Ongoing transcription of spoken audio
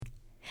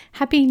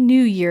Happy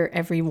New Year,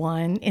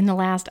 everyone. In the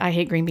last I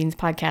Hate Green Beans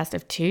podcast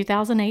of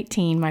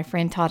 2018, my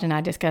friend Todd and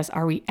I discussed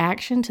our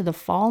reaction to the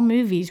fall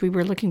movies we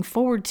were looking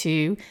forward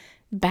to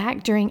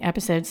back during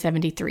episode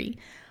 73.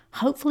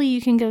 Hopefully you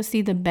can go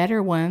see the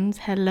better ones,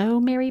 Hello,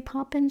 Mary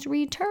Poppins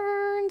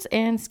Returns,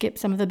 and skip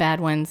some of the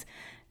bad ones.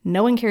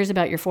 No one cares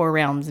about your Four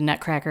Realms,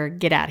 Nutcracker.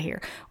 Get out of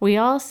here. We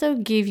also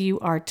give you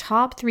our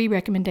top 3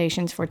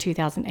 recommendations for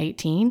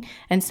 2018,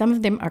 and some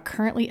of them are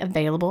currently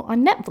available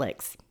on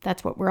Netflix.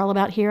 That's what we're all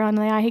about here on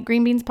the I Hate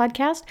Green Beans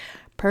podcast.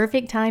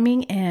 Perfect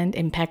timing and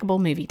impeccable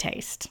movie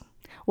taste.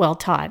 Well,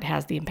 Todd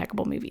has the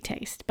impeccable movie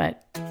taste,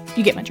 but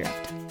you get my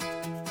drift.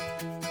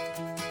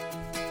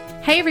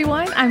 Hey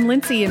everyone, I'm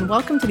Lindsay, and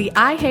welcome to the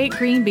I Hate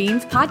Green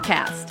Beans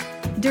podcast.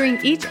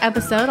 During each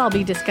episode, I'll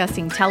be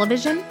discussing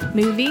television,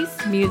 movies,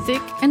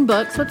 music, and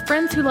books with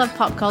friends who love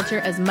pop culture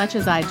as much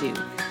as I do.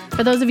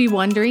 For those of you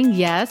wondering,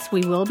 yes,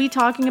 we will be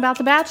talking about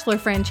the Bachelor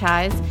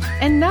franchise.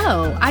 And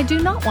no, I do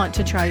not want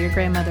to try your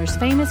grandmother's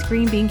famous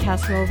green bean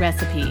casserole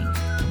recipe.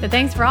 But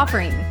thanks for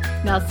offering.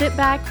 Now sit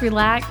back,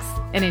 relax,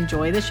 and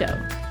enjoy the show.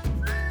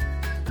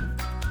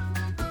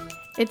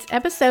 It's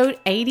episode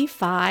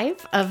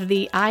 85 of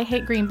the I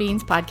Hate Green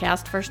Beans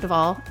podcast. First of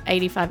all,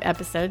 85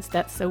 episodes.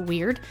 That's so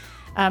weird.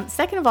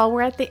 Second of all,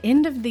 we're at the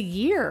end of the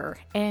year,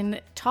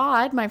 and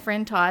Todd, my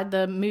friend Todd,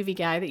 the movie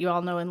guy that you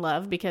all know and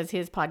love because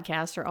his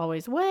podcasts are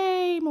always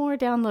way more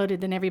downloaded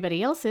than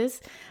everybody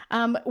else's,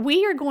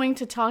 we are going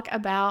to talk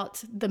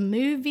about the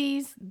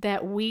movies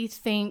that we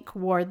think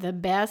were the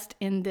best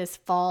in this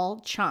fall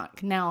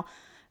chunk. Now,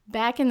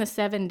 back in the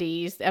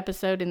 70s,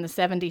 episode in the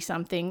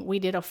 70-something, we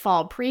did a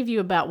fall preview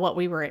about what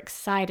we were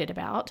excited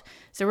about.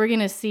 So we're going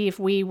to see if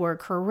we were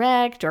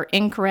correct or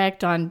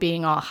incorrect on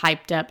being all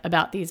hyped up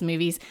about these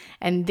movies.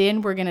 And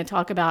then we're going to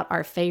talk about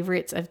our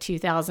favorites of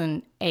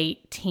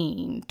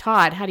 2018.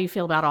 Todd, how do you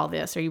feel about all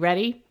this? Are you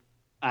ready?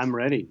 I'm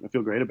ready. I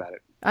feel great about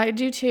it. I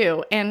do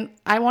too. And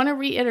I want to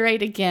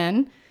reiterate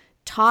again,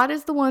 Todd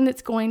is the one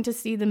that's going to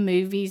see the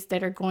movies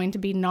that are going to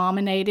be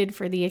nominated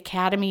for the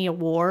Academy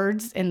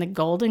Awards and the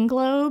Golden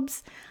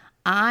Globes.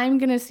 I'm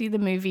going to see the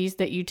movies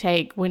that you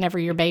take whenever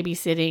you're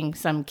babysitting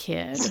some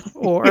kid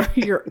or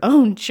your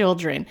own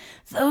children.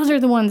 Those are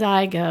the ones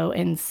I go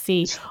and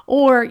see.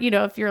 Or, you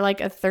know, if you're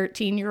like a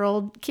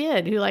 13-year-old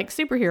kid who likes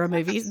superhero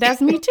movies, that's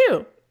me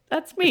too.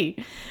 That's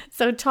me.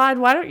 So Todd,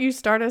 why don't you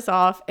start us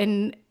off?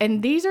 And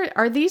these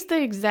are these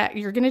the exact,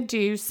 you're going to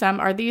do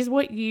some, are these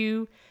what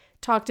you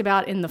talked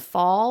about in the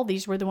fall?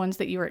 These were the ones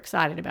that you were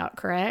excited about,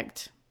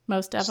 correct?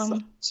 Most of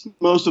them?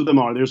 Most of them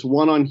are. There's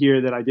one on here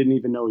that I didn't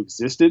even know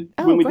existed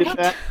when we did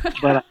that,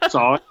 but I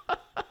saw it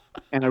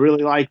and I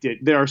really liked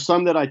it. There are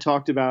some that I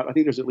talked about. I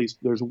think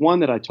there's one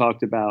that I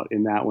talked about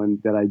in that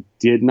one that I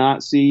did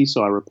not see,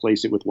 so I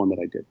replaced it with one that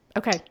I did.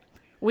 Okay.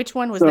 Which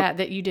one was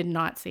that you did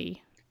not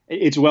see?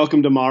 It's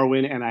Welcome to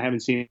Marwen, and I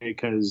haven't seen it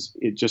because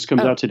it just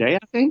comes out today,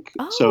 I think.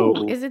 Oh,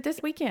 so, is it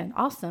this weekend?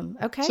 Awesome.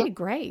 Okay,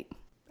 great.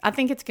 I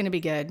think it's going to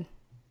be good.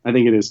 I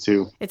think it is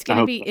too. It's going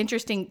to be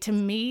interesting. To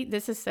me,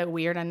 this is so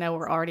weird. I know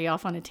we're already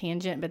off on a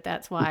tangent, but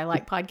that's why I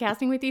like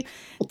podcasting with you.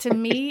 To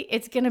me,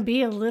 it's going to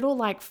be a little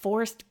like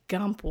Forrest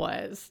Gump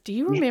was. Do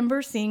you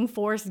remember seeing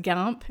Forrest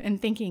Gump and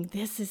thinking,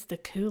 this is the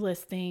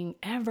coolest thing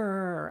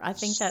ever? I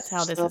think that's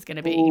how this is going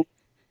to be.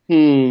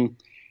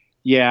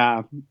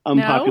 Yeah.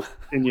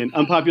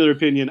 Unpopular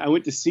opinion. I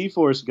went to see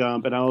Forrest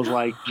Gump and I was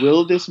like,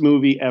 will this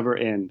movie ever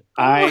end?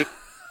 I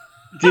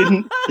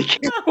didn't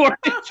for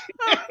it.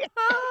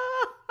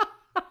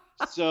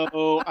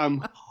 So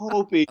I'm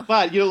hoping,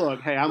 but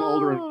look, hey, I'm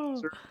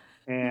older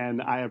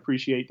and I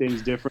appreciate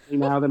things differently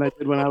now than I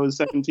did when I was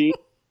 17.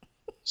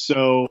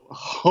 So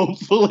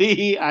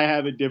hopefully I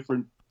have a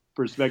different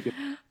perspective.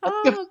 I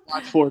think if I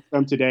watched Forrest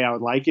Gump today, I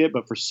would like it,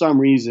 but for some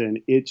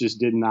reason it just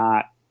did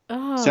not.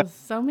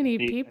 So many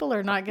people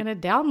are not going to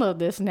download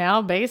this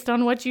now based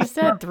on what you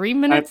said 3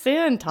 minutes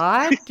in,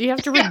 Todd. You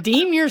have to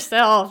redeem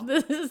yourself.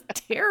 This is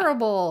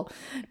terrible.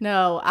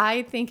 No,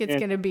 I think it's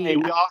going to be... Hey,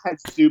 we all had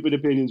stupid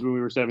opinions when we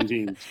were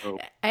 17. So.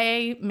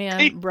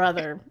 Amen,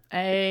 brother.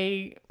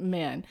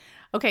 Amen.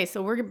 Okay,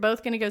 so we're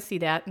both going to go see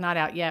that. Not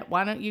out yet.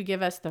 Why don't you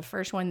give us the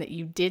first one that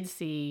you did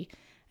see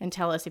and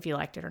tell us if you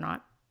liked it or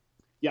not?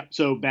 Yeah,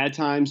 so Bad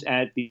Times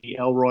at the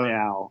El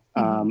Royale,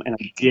 and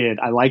I did.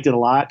 I liked it a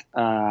lot.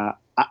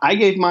 I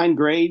gave mine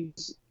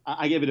grades.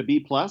 I gave it a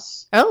B+.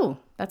 Oh,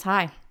 that's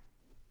high.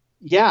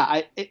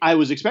 Yeah, I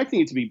was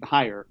expecting it to be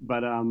higher,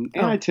 but I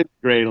tend to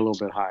grade a little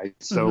bit high,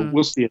 so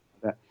we'll see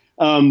about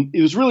that.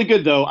 It was really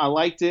good though. I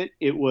liked it.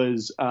 It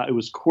was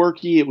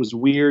quirky. It was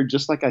weird,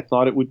 just like I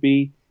thought it would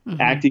be.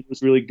 Acting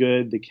was really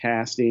good. The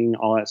casting,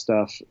 all that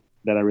stuff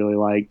that I really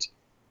liked.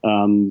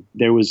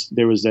 There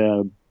was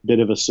a bit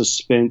of a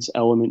suspense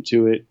element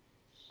to it.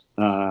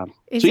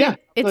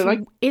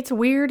 It's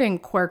weird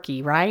and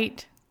quirky,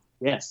 right?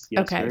 Yes,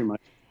 okay. Very much.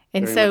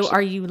 And so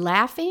are you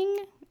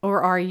laughing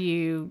or are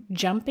you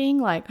jumping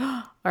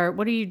or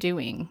what are you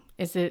doing?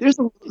 Is it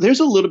There's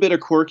a little bit of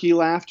quirky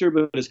laughter,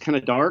 but it's kind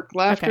of dark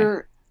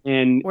laughter. Okay.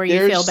 And where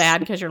you feel bad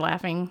because you're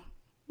laughing?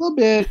 A little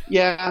bit,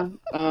 yeah.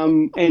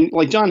 And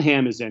like John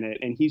Hamm is in it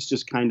and he's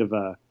just kind of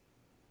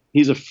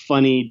he's a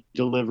funny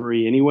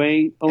delivery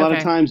anyway. A lot of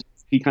Okay. times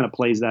he kind of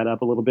plays that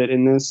up a little bit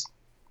in this.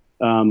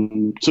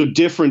 So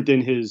different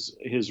than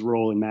his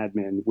role in Mad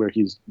Men, where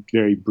he's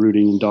very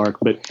brooding and dark.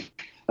 But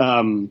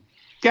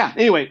yeah,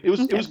 anyway, it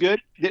was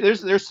good.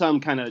 There's some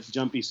kind of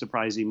jumpy,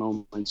 surprising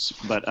moments,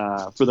 but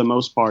for the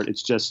most part,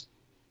 it's just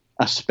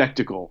a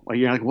spectacle. Like,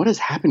 you're like, what is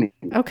happening?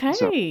 Okay,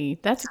 So,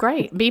 that's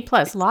great. B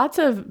plus. Lots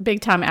of big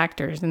time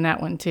actors in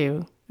that one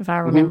too, if I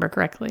remember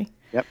correctly.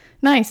 yep.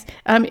 Nice.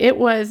 It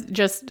was,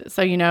 just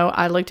so you know,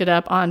 I looked it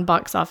up on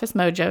Box Office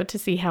Mojo to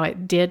see how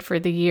it did for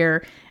the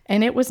year,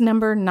 and it was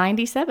number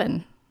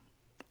 97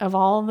 of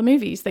all the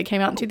movies that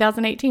came out in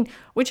 2018,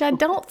 which I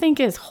don't think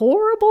is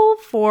horrible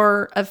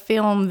for a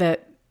film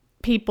that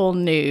people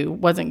knew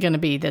wasn't going to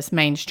be this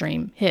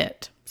mainstream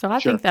hit. So I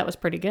Sure. think that was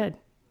pretty good.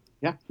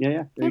 Yeah.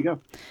 There you go.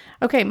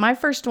 Okay, my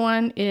first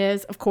one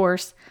is, of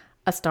course,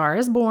 A Star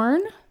is Born.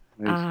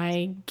 Nice.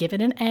 I give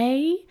it an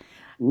A.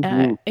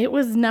 It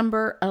was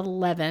number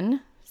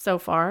 11 so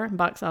far in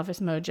Box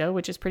Office Mojo,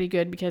 which is pretty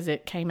good because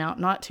it came out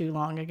not too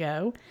long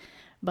ago.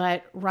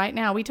 But right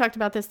now, we talked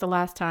about this the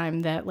last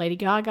time, that Lady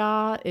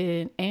Gaga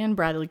and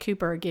Bradley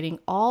Cooper are getting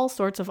all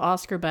sorts of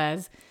Oscar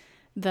buzz.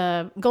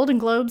 The Golden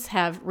Globes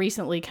have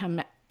recently come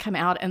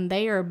out, and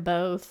they are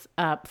both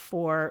up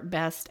for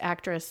Best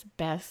Actress,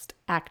 Best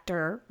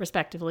Actor,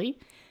 respectively.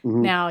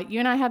 Now, you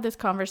and I had this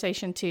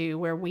conversation too,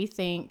 where we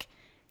think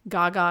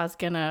Gaga's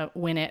gonna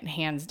win it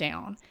hands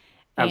down.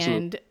 Absolutely.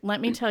 And let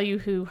me tell you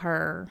who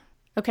her.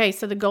 Okay,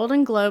 so the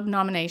Golden Globe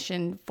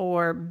nomination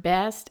for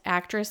Best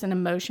Actress in a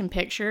Motion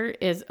Picture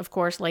is, of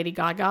course, Lady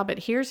Gaga, but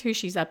here's who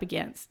she's up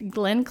against.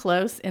 Glenn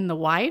Close in The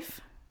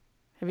Wife.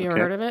 Have you ever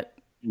heard of it?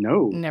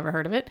 No. Never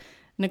heard of it.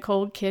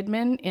 Nicole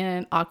Kidman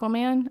in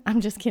Aquaman. I'm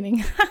just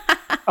kidding.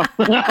 I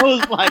was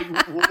like,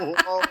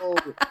 whoa.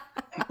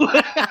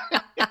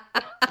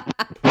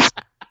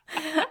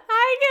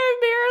 I can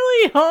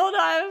barely hold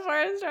on before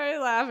I started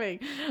laughing.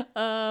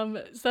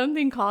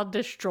 Something called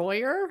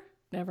Destroyer.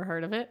 Never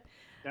heard of it.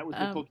 That was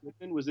Nicole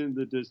Kidman was in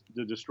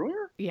the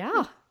Destroyer?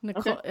 Yeah.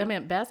 Nicole, Okay. I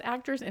mean, Best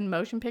Actress in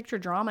Motion Picture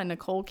Drama,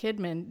 Nicole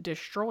Kidman,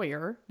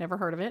 Destroyer. Never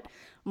heard of it.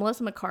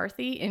 Melissa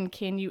McCarthy in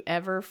Can You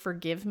Ever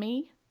Forgive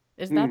Me?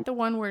 Is that the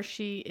one where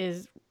she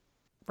is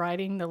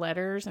writing the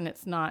letters and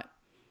it's not,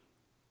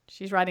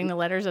 she's writing the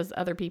letters as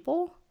other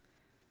people?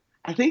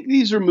 I think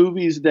these are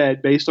movies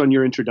that, based on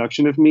your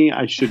introduction of me,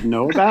 I should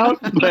know about,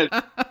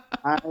 but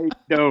I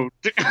don't.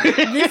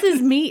 This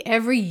is me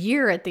every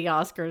year at the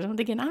Oscars. I'm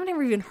thinking, I've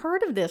never even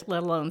heard of this,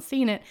 let alone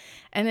seen it.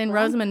 And then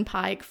Rosamund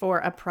Pike for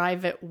A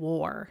Private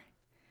War.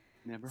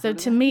 Never So heard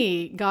of to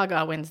me,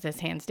 Gaga wins this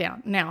hands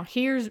down. Now,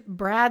 here's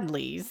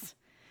Bradley's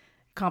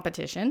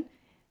competition.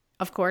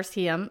 Of course,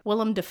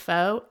 Willem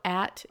Dafoe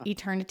at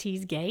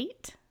Eternity's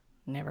Gate.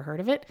 Never heard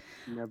of it.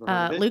 Never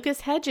heard of it.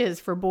 Lucas Hedges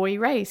for Boy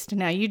Erased.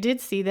 Now, you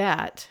did see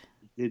that.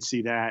 Did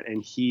see that,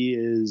 and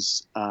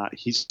he's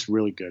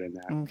really good in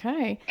that.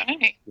 Okay.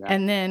 Yeah.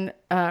 And then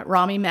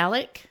Rami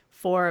Malek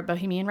for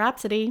Bohemian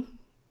Rhapsody.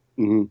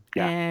 Mhm.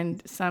 Yeah.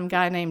 And some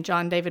guy named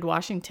John David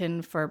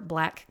Washington for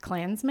Black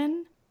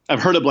Klansman.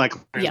 I've heard of Black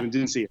Klansman, Yeah.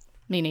 didn't see it.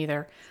 Me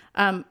neither.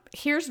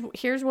 Here's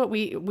what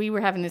we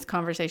were having this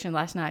conversation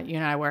last night. You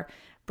and I were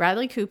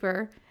Bradley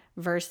Cooper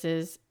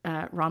versus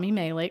Rami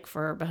Malek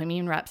for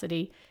Bohemian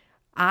Rhapsody.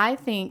 I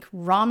think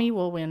Rami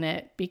will win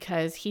it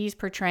because he's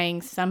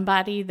portraying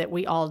somebody that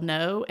we all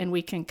know, and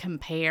we can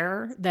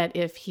compare that.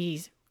 If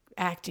he's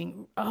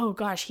acting, oh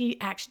gosh, he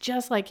acts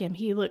just like him,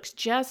 he looks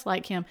just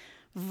like him,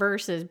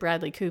 versus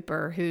Bradley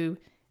Cooper, who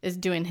is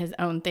doing his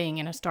own thing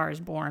in A Star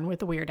is Born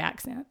with a weird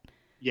accent.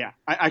 Yeah,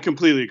 I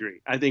completely agree.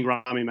 I think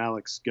Rami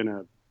Malek's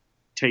gonna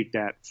take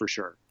that for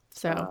sure.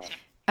 So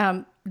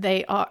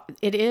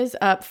it is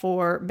up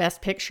for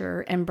Best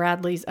Picture, and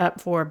Bradley's up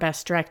for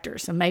Best Director.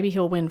 So maybe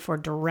he'll win for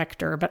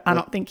director, but I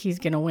don't think he's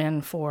going to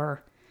win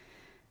for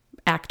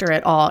actor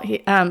at all.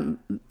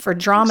 For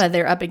drama,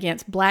 they're up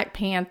against Black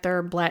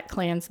Panther, Black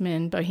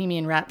Klansman,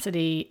 Bohemian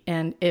Rhapsody,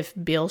 and If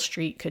Beale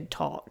Street Could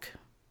Talk.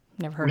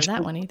 Never heard of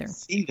that one either.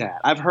 See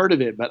that? I've heard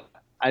of it, but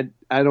I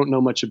don't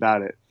know much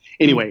about it.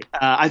 Anyway,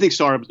 I think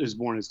Star is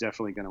Born is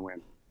definitely going to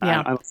win.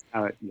 Yeah. I don't see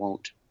how it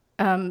won't.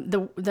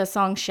 The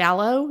song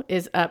Shallow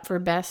is up for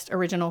Best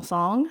Original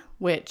Song,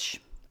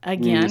 which,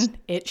 again,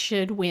 it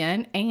should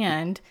win.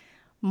 And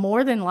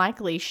more than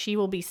likely, she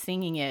will be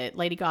singing it.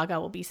 Lady Gaga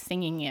will be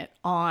singing it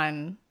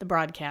on the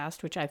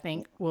broadcast, which I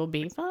think will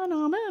be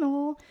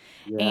phenomenal.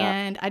 Yeah.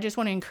 And I just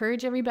want to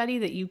encourage everybody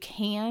that you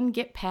can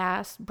get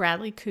past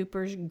Bradley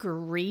Cooper's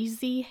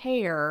greasy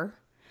hair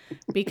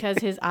because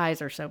his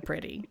eyes are so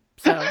pretty.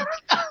 So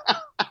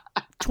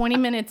 20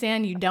 minutes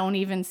in, you don't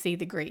even see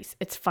the grease.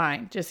 It's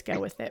fine. Just go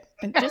with it.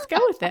 And just go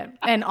with it.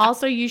 And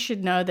also, you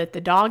should know that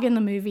the dog in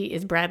the movie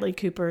is Bradley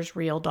Cooper's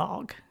real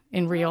dog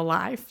in real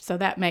life. So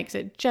that makes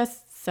it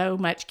just so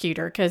much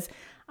cuter, because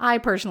I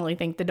personally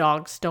think the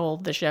dog stole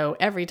the show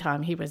every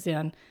time he was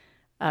in.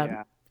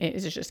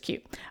 It's just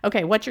cute.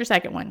 Okay, what's your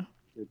second one?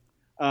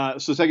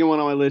 So second one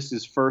on my list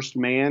is First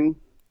Man,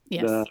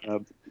 Yes.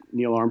 the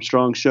Neil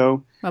Armstrong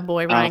show. My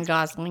boy Ryan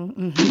Gosling.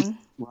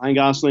 Mm-hmm. Ryan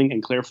Gosling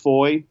and Claire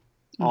Foy.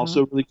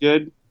 also really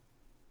good.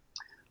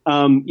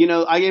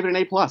 I gave it an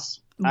A+.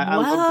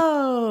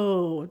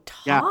 Whoa,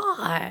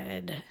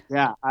 Todd.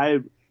 Yeah,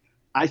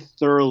 I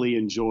thoroughly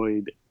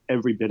enjoyed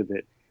every bit of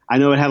it. I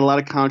know it had a lot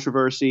of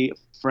controversy.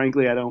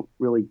 Frankly, I don't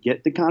really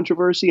get the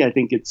controversy. I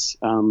think it's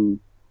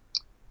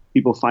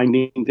people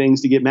finding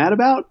things to get mad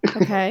about.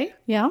 Okay,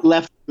 yeah.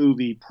 Left the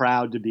movie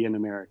proud to be an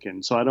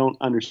American, so I don't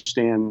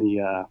understand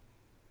the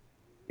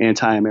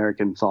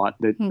anti-American thought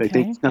that they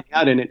think is coming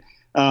out in it.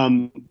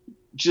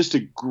 Just a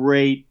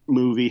great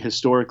movie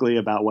historically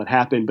about what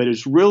happened, but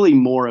it's really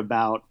more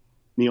about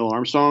Neil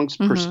Armstrong's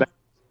perspective.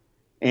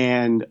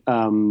 And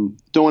don't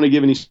want to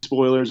give any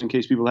spoilers in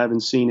case people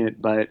haven't seen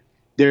it, but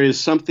there is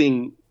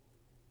something.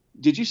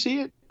 Did you see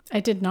it? I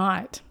did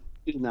not.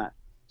 You did not.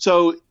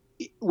 So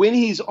when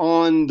he's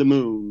on the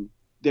moon,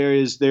 there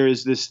is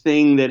this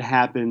thing that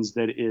happens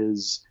that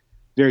is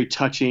very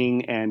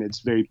touching, and it's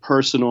very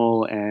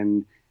personal,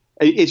 and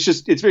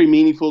it's very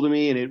meaningful to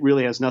me, and it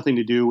really has nothing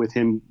to do with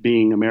him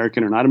being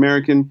American or not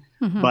American,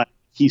 but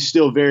he's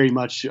still very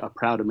much a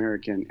proud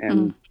American.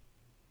 And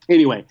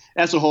anyway,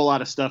 that's a whole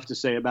lot of stuff to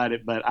say about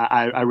it, but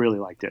I really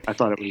liked it. I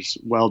thought it was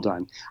well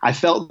done. I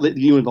felt that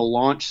the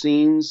launch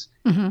scenes,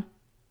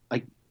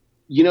 like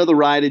the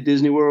ride at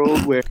Disney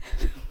World where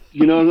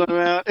you know what I'm talking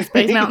about?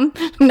 Space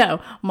Mountain? No,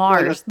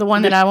 Mars, the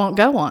one that I won't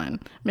go on.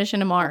 Mission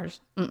to Mars.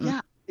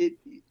 Yeah.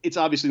 It's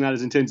obviously not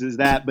as intense as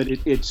that, but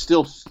it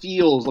still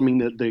feels,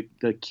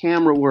 the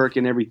camera work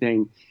and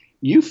everything,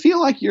 you feel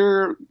like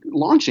you're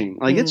launching.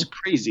 Like it's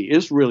crazy.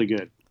 It's really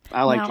good.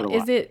 I liked it a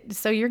lot.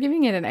 So you're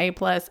giving it an A+.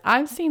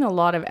 I've seen a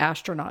lot of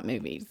astronaut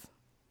movies.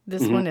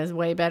 This one is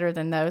way better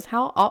than those.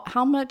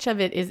 How much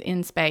of it is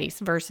in space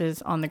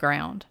versus on the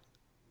ground?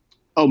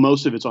 Oh,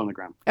 most of it's on the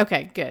ground.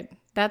 Okay, good.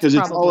 That's because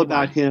it's all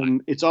about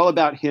him. It's all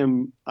about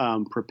him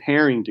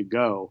preparing to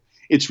go.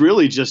 It's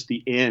really just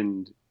the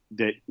end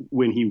that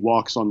when he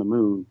walks on the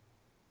moon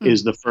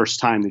is the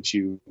first time that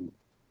you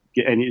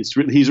get, and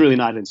he's really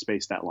not in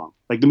space that long.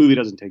 Like the movie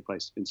doesn't take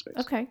place in space.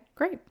 Okay,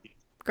 great.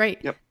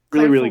 Yep.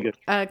 Really good.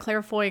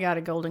 Claire Foy got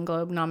a Golden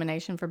Globe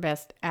nomination for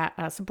Best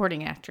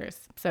Supporting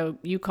Actress. So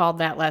you called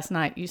that last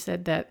night. You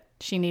said that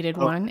she needed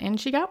one, and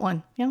she got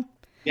one. Yeah.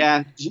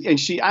 Yeah, and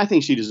I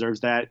think she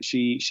deserves that.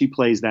 She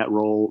plays that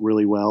role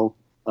really well.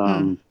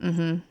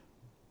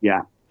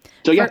 Yeah.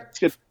 So yeah, it's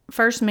good.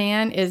 First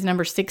Man is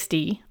number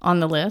 60 on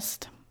the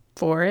list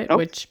for it,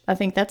 which I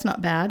think that's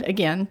not bad.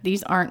 Again,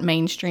 these aren't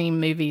mainstream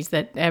movies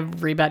that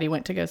everybody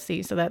went to go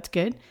see, so that's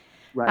good.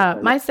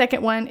 Right. My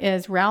second one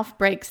is Ralph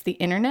Breaks the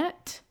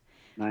Internet.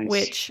 Nice.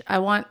 Which I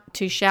want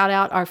to shout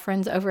out our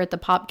friends over at the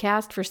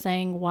Popcast for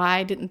saying,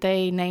 why didn't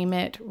they name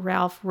it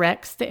Ralph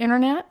Wrecks the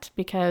Internet?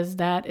 Because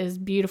that is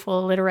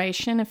beautiful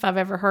alliteration if I've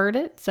ever heard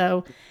it.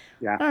 So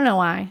I don't know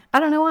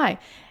why.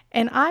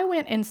 And I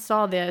went and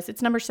saw this.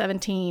 It's number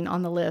 17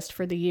 on the list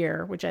for the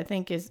year, which I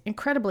think is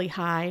incredibly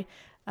high.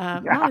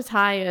 Not as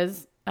high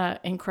as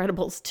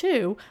Incredibles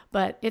 2,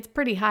 but it's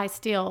pretty high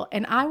still.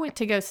 And I went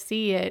to go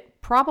see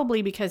it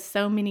probably because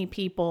so many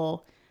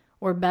people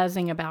were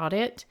buzzing about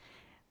it.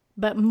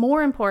 But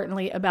more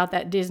importantly, about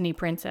that Disney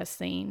princess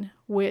scene,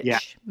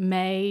 which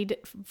made,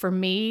 for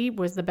me,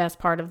 was the best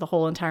part of the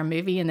whole entire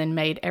movie, and then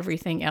made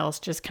everything else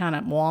just kind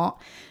of womp.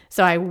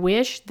 So I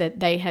wish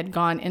that they had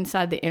gone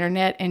inside the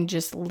internet and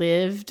just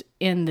lived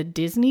in the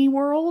Disney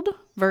world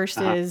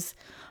versus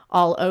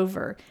all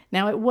over.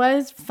 Now, it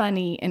was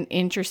funny and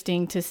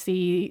interesting to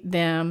see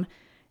them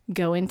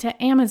go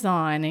into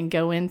Amazon and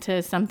go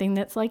into something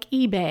that's like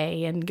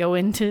eBay and go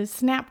into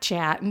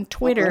Snapchat and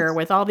Twitter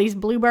with all these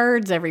blue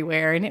birds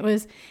everywhere. And it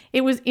was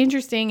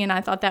interesting, and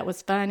I thought that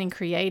was fun and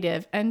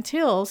creative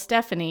until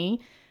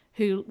Stephanie,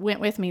 who went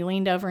with me,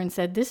 leaned over and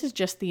said, "This is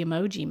just the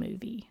Emoji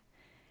Movie."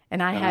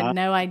 And I had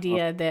no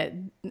idea that,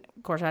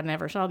 of course, I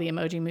never saw the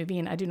Emoji Movie,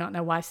 and I do not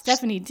know why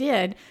Stephanie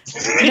did.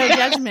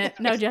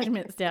 No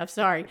judgment, Steph,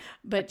 sorry.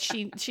 But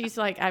she's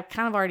like, I've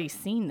kind of already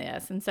seen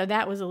this. And so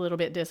that was a little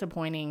bit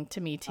disappointing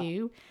to me,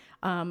 too.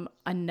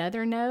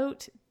 Another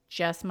note,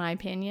 just my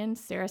opinion,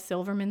 Sarah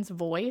Silverman's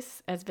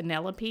voice as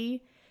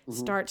Vanellope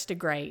starts to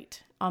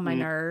grate on my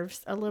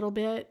nerves a little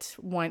bit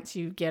once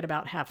you get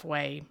about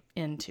halfway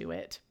into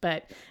it.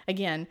 But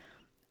again,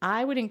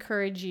 I would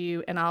encourage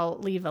you, and I'll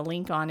leave a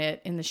link on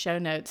it in the show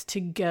notes, to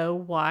go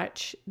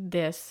watch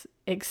this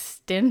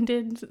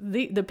extended.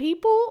 The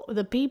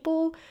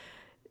people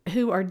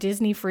who are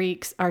Disney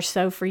freaks are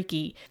so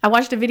freaky. I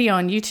watched a video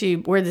on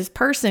YouTube where this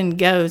person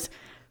goes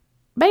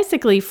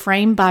basically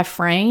frame by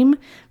frame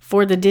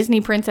for the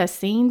Disney princess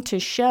scene to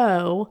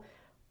show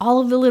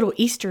all of the little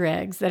Easter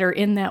eggs that are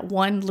in that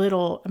one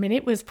little,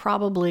 it was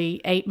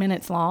probably 8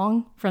 minutes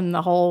long from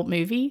the whole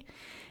movie.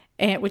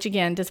 Which,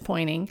 again,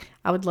 disappointing.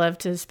 I would love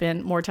to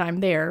spend more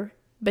time there.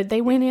 But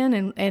they went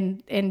in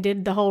and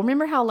did the whole...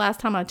 Remember how last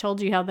time I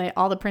told you how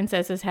all the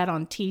princesses had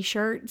on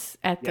T-shirts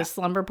at the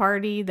slumber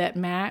party that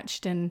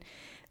matched? And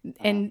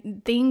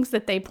things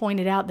that they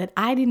pointed out that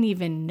I didn't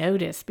even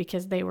notice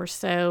because they were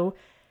so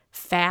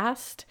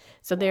fast.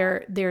 So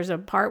there's a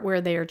part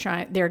where they're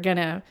going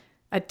to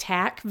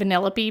attack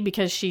Vanellope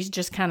because she's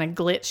just kind of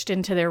glitched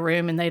into their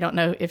room and they don't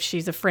know if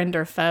she's a friend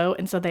or foe.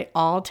 And so they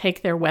all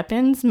take their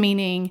weapons,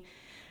 meaning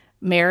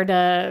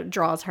Merida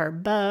draws her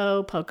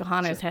bow.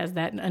 Pocahontas has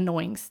that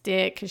annoying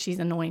stick because she's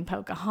annoying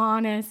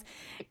Pocahontas.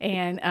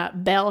 And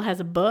Belle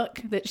has a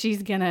book that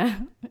she's going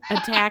to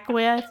attack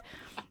with.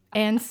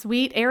 And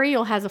sweet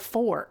Ariel has a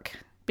fork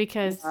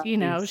because, you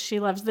know, she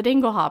loves the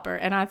Dinglehopper.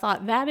 And I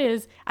thought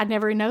I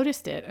never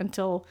noticed it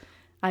until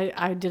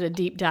I did a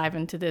deep dive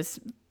into this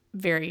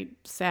very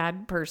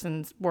sad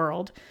person's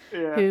world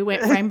who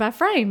went frame by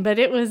frame. But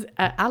it was,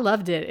 I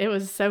loved it. It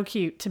was so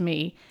cute to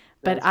me.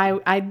 But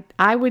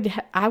I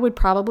would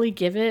probably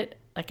give it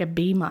like a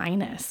B-,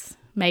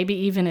 maybe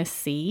even a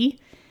C.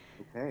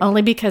 Okay.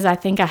 Only because I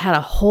think I had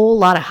a whole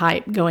lot of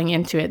hype going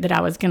into it that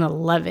I was going to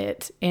love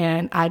it.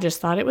 And I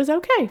just thought it was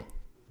okay.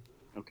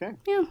 Okay.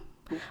 Yeah.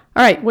 All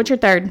right. What's your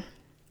third?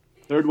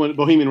 Third one,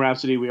 Bohemian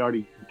Rhapsody. We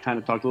already kind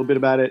of talked a little bit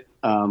about it.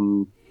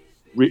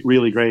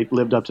 Really great.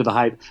 Lived up to the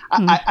hype.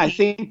 Mm-hmm. I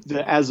think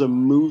that as a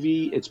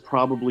movie, it's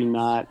probably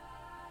not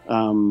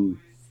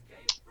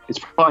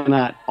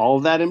all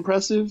that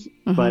impressive,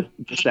 mm-hmm. but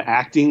just the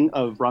acting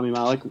of Rami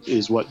Malek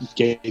is what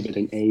gave it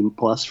an A+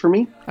 for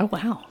me. Oh,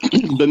 wow.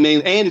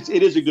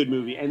 It is a good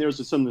movie. And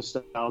there's some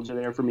nostalgia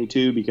there for me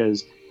too,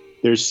 because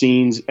there's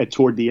scenes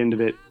toward the end of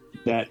it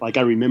that like,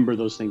 I remember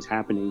those things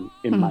happening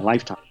in my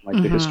lifetime, like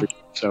mm-hmm. the history.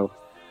 So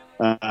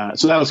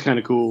that was kind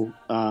of cool.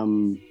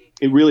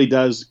 It really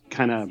does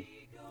kind of,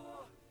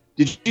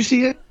 did you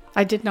see it?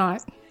 I did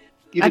not.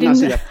 I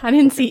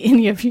didn't see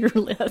any of your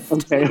list.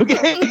 Okay.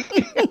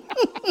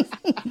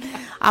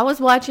 I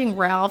was watching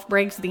Ralph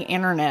Breaks the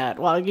Internet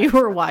while you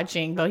were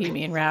watching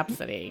Bohemian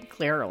Rhapsody,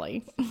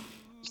 clearly.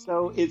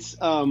 So it's,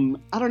 I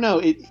don't know,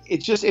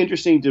 it's just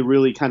interesting to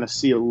really kind of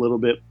see a little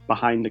bit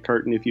behind the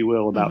curtain, if you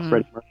will, about mm-hmm.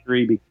 Freddie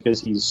Mercury, because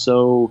he's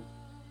so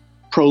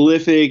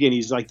prolific and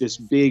he's like this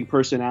big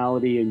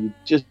personality, and you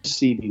just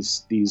see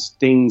these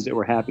things that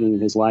were happening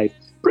in his life.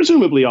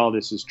 Presumably all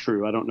this is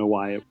true. I don't know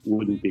why it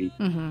wouldn't be.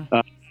 Mm-hmm.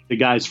 The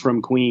guys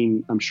from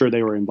Queen, I'm sure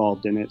they were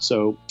involved in it.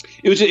 So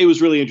it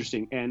was really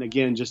interesting. And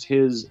again, just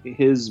his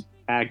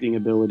acting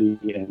ability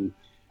and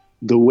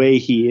the way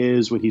he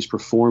is when he's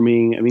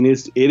performing. I mean,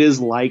 it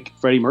is like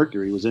Freddie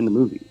Mercury was in the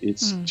movie.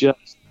 It's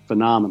just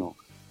phenomenal.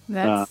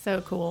 That's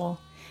so cool.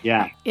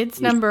 Yeah.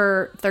 It's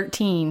number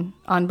 13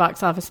 on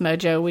Box Office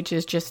Mojo, which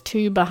is just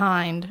 2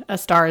 behind A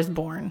Star Is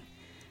Born.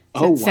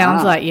 So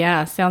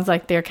wow. Sounds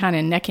like they're kind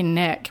of neck and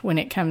neck when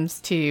it comes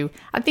to,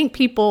 I think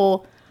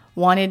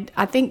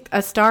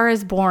A Star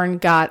Is Born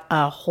got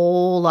a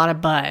whole lot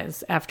of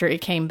buzz after it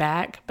came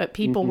back, but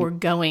people mm-hmm. were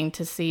going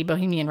to see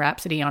Bohemian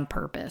Rhapsody on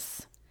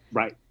purpose.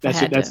 Right.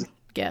 That's an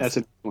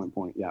excellent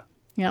point. Yeah.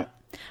 Yep.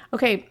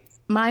 Okay.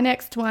 My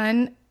next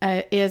one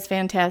is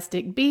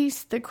Fantastic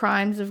Beasts: The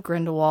Crimes of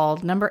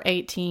Grindelwald, number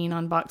 18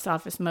 on Box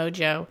Office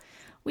Mojo.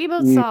 We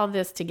both saw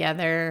this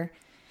together.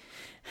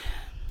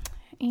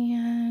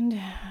 And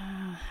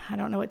I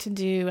don't know what to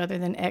do other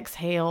than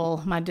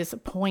exhale my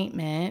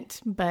disappointment,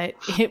 but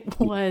it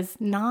was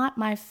not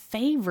my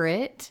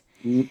favorite.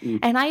 Mm-mm.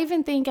 And I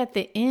even think at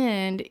the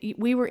end,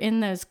 we were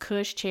in those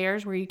cush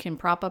chairs where you can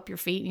prop up your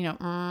feet,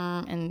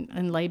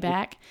 and lay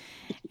back.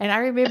 And I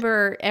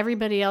remember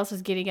everybody else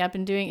was getting up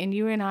and doing, and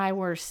you and I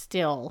were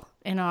still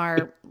in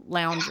our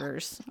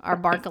loungers, our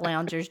Barca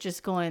loungers,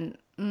 just going,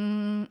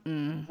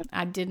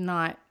 I did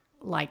not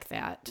like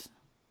that.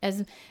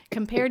 As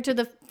compared to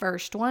the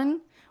first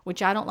one,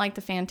 which I don't like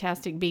the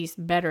Fantastic Beasts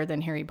better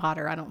than Harry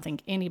Potter. I don't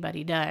think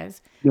anybody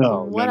does.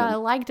 No. What I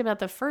liked about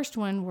the first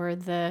one were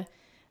the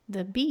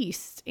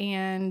beasts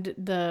and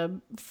the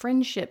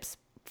friendships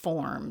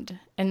formed.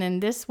 And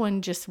then this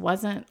one just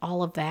wasn't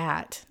all of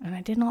that. And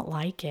I did not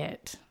like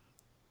it.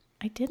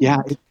 I didn't. Yeah,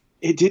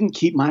 it didn't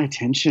keep my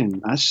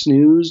attention. I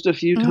snoozed a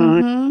few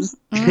times.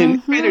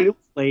 And it was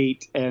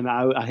late, and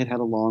I had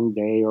a long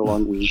day or a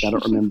long week. I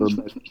don't remember,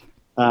 but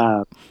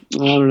I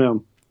don't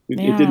know. It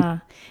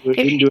didn't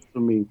do it for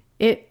me.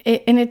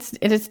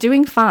 It's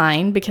doing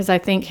fine because I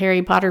think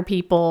Harry Potter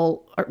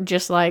people are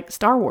just like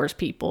Star Wars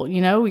people.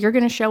 You're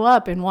going to show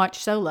up and watch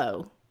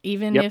Solo,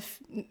 even if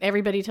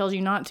everybody tells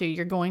you not to.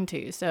 You're going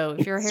to. So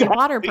if you're a Harry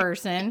Potter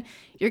person,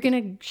 you're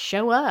going to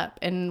show up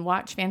and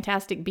watch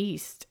Fantastic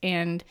Beasts.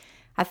 And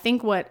I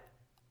think what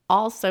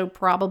also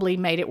probably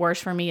made it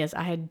worse for me is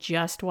I had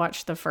just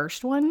watched the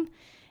first one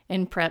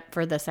in prep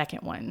for the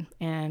second one,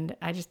 and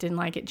I just didn't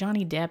like it.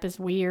 Johnny Depp is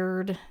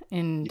weird,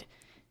 and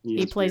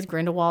he plays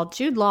Grindelwald.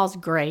 Jude Law's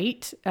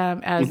great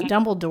as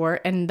Dumbledore,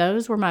 and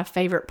those were my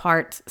favorite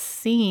parts,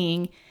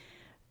 seeing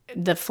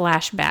the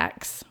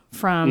flashbacks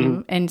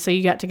from, and so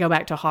you got to go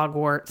back to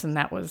Hogwarts, and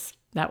that was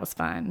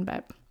fun.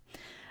 But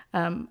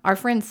our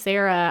friend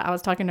Sarah, I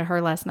was talking to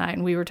her last night,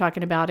 and we were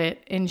talking about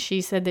it, and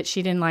she said that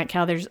she didn't like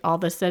how there's all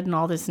of a sudden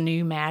all this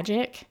new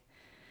magic.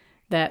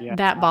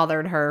 That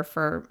bothered her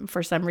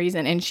for some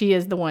reason. And she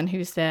is the one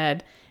who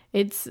said,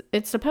 it's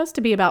supposed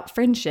to be about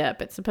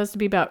friendship. It's supposed to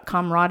be about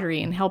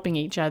camaraderie and helping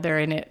each other.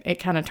 And it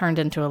kind of turned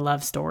into a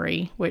love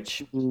story,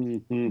 which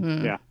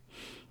didn't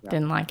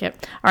like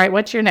it. All right.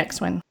 What's your next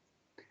one?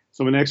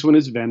 So my next one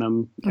is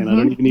Venom, and I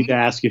don't even need to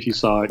ask if you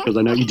saw it because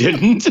I know you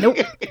didn't.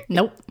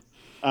 Nope.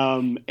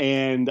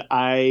 And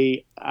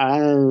I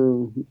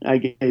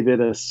gave it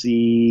a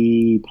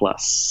C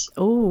plus.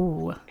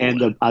 Oh.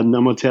 And I'm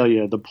gonna tell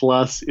you, the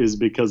plus is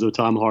because of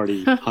Tom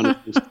Hardy.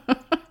 100%.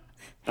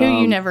 Who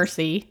you never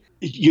see.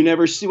 You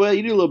never see. Well,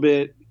 you do a little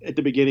bit at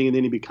the beginning, and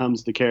then he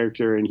becomes the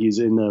character, and he's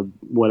in the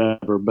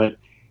whatever. But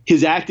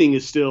his acting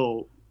is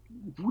still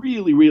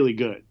really, really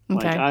good.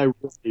 Okay. Like I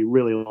really,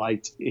 really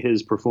liked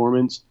his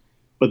performance.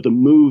 But the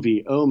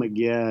movie, oh my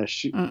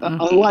gosh!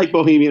 Unlike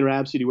Bohemian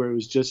Rhapsody, where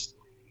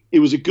it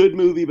was a good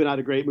movie, but not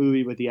a great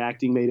movie, but the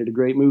acting made it a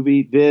great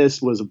movie.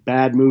 This was a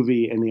bad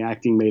movie, and the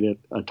acting made it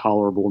a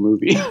tolerable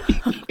movie.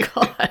 Oh,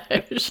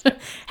 gosh.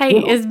 Hey,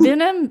 is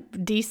Venom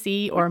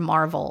DC or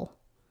Marvel?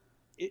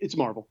 It's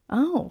Marvel.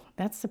 Oh,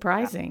 that's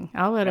surprising.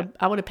 I would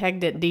have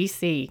pegged it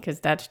DC because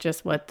that's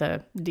just what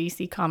the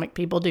DC comic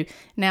people do.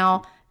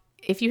 Now,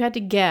 if you had to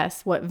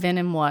guess what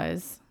Venom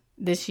was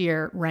this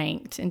year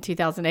ranked in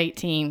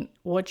 2018,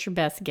 what's your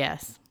best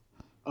guess?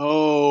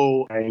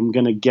 Oh, I'm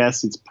going to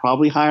guess it's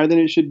probably higher than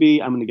it should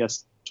be. I'm going to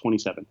guess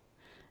 27.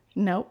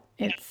 Nope,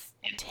 it's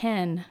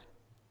 10.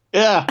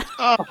 Yeah.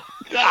 Oh,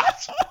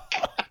 gosh.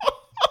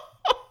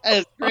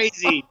 That's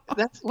crazy.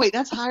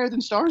 That's higher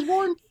than Stars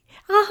Born?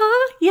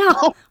 Yeah.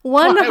 Oh,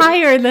 One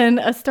higher than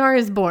A Star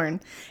is Born.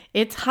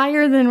 It's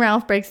higher than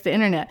Ralph Breaks the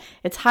Internet.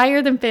 It's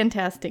higher than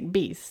Fantastic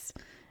Beasts.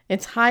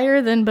 It's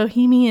higher than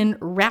Bohemian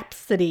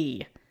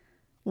Rhapsody.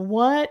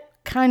 What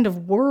kind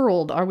of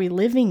world are we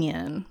living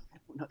in?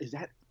 Is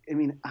that, I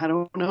mean, I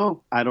don't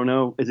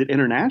know. Is it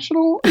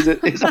international? Is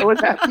that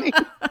what's happening?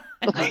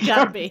 It's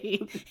gotta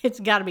be.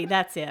 It's gotta be.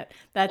 That's it.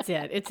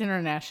 It's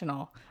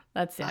international.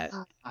 That's it.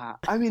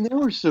 I mean, there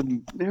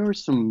were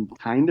some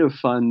kind of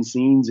fun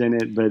scenes in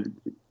it, but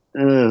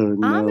no.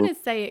 I'm going to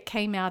say it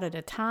came out at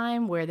a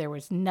time where there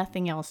was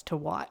nothing else to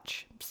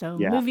watch. So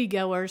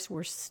moviegoers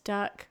were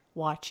stuck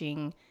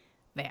watching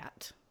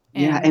that.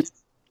 And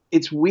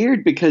it's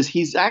weird because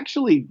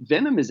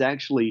Venom is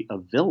actually a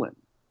villain,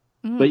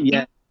 but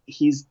yet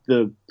he's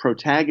the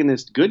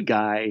protagonist good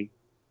guy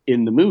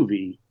in the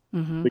movie,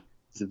 but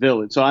he's the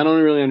villain. So I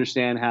don't really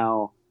understand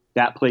how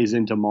that plays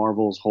into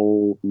Marvel's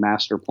whole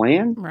master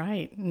plan.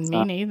 Right.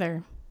 Me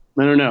neither.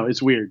 I don't know.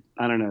 It's weird.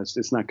 I don't know.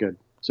 It's not good.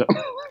 So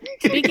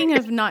speaking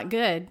of not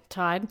good,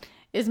 Todd,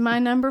 is my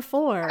number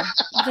 4,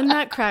 The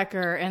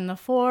Nutcracker and the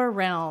Four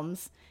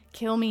Realms.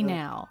 Kill me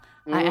now.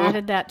 I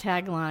added that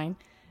tagline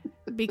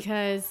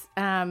because,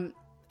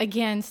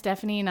 again,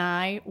 Stephanie and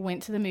I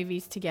went to the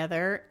movies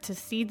together to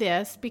see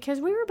this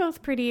because we were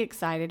both pretty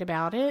excited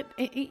about it,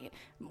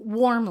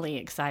 warmly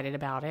excited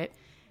about it.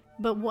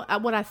 But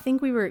what I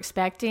think we were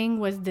expecting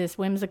was this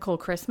whimsical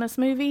Christmas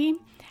movie,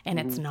 and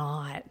it's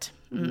not.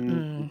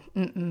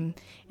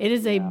 It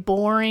is a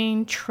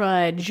boring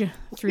trudge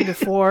through the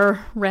four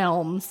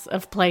realms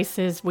of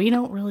places we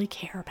don't really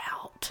care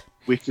about.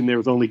 Wishing there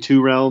was only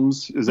 2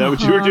 realms? Is that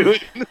what you were doing?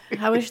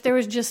 I wish there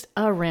was just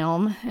a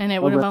realm, and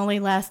it would have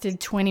only lasted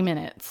 20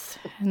 minutes,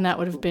 and that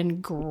would have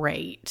been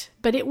great.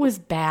 But it was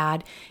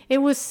bad. It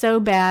was so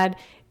bad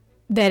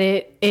that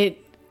it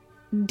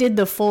did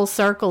the full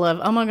circle of,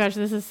 oh my gosh,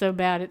 this is so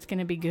bad, it's going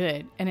to be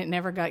good. And it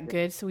never got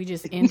good, so we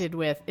just ended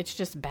with, it's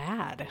just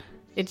bad.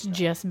 It's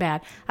just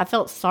bad. I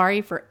felt sorry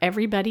for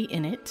everybody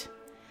in it.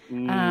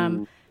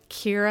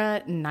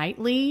 Keira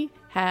Knightley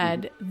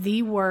had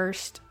the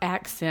worst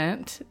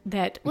accent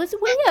that was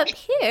way up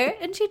here,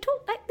 and she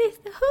talked like this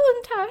the whole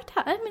entire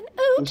time, and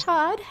oh,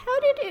 Todd, how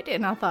did it?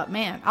 And I thought,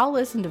 man, I'll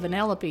listen to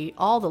Vanellope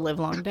all the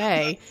livelong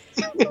day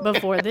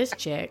before this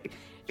chick.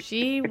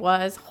 She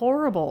was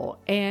horrible,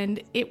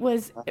 and it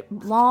was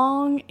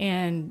long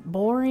and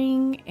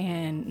boring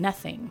and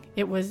nothing.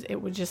 It was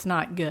just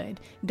not good.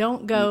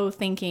 Don't go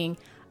thinking,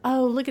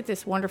 oh, look at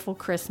this wonderful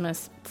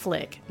Christmas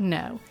flick.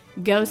 No,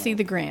 go see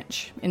The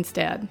Grinch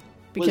instead,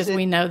 because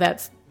we know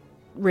that's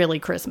really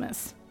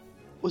Christmas.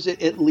 Was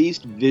it at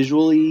least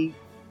visually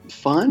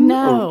fun?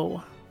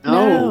 No,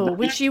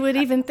 which you would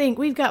even think.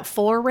 We've got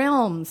 4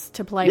 realms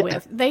to play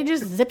with. They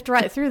just zipped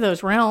right through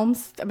those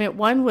realms. I mean,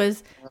 one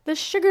was the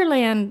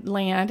Sugarland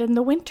land and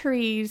the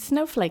wintry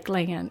snowflake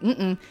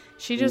land.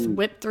 She just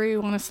whipped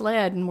through on a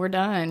sled and we're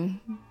done.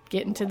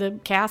 Getting to the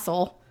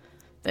castle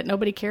that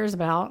nobody cares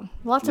about.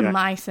 Lots of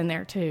mice in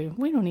there too.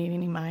 We don't need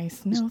any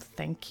mice. No,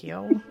 thank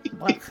you.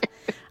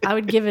 I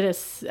would give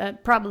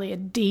it probably a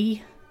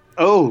D.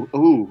 Oh,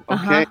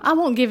 okay. I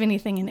won't give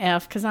anything an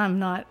F because I'm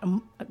not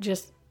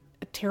just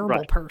a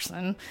terrible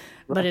person,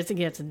 but it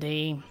gets a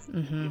D.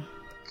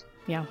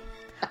 Yeah.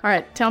 All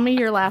right. Tell me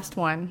your last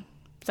one.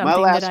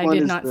 Something that I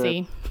did not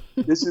see.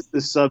 This is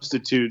the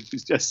substitute.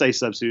 I say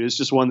substitute. It's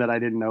just one that I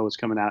didn't know was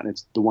coming out, and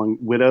it's the one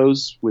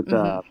Widows with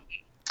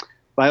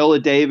Viola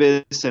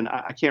Davis, and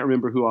I can't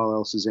remember who all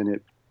else is in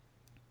it.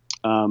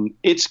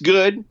 It's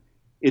good.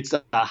 It's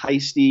a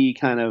heisty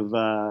kind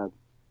of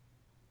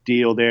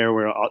deal there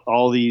where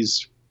all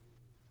these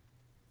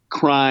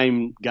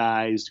crime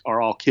guys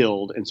are all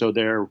killed, and so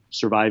their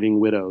surviving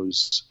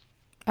widows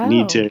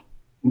need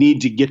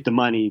to get the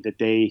money that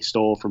they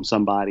stole from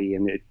somebody,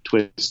 and it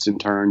twists and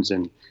turns,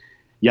 and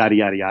yada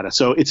yada yada.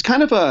 So it's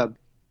kind of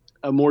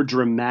a more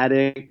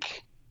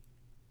dramatic.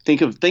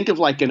 Think of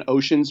like an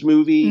Ocean's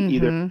movie,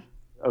 either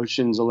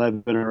Ocean's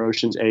 11 or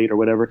Ocean's 8 or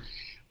whatever,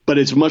 but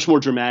it's much more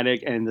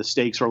dramatic and the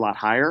stakes are a lot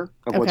higher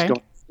of what's going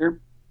on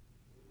here.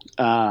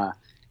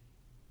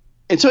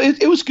 And so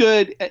it was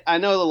good. I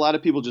know a lot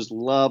of people just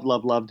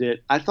loved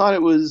it. I thought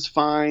it was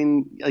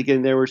fine.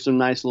 Again, there were some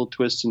nice little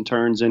twists and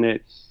turns in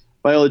it.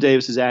 Viola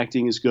Davis's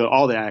acting is good.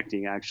 All the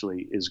acting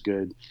actually is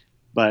good,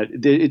 but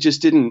it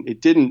just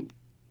didn't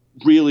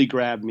really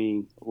grab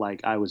me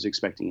like I was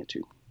expecting it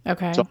to.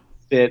 Okay. So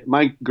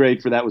my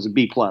grade for that was a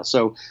B+.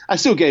 So I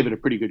still gave it a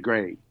pretty good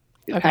grade.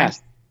 It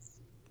passed.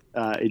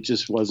 It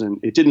just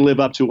wasn't. It didn't live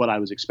up to what I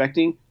was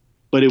expecting,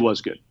 but it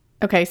was good.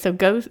 Okay, so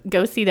go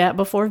see that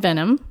before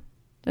Venom.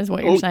 Is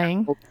what you're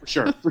saying. Oh, for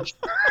sure.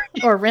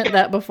 Or rent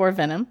that before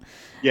Venom.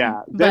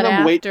 Yeah. But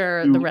Venom,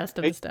 after the rest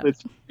of the stuff.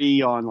 It's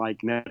be on like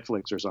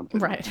Netflix or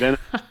something. Right. Venom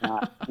is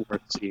not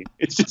worth seeing.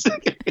 It's just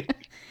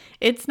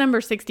it's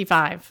number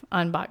 65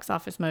 on Box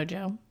Office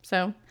Mojo.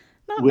 So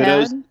not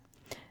Widows. bad.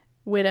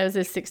 Widows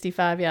is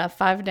 65, yeah.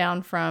 5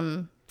 down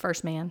from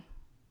First Man.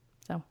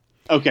 So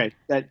okay.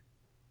 That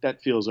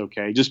feels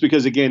okay. Just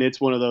because again,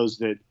 it's one of those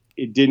that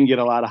it didn't get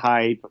a lot of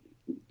hype.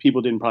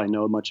 People didn't probably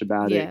know much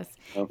about it. Yes.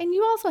 So. And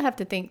you also have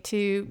to think,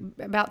 too,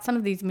 about some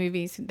of these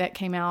movies that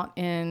came out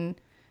in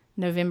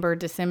November,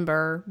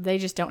 December. They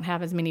just don't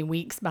have as many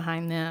weeks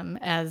behind them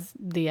as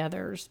the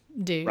others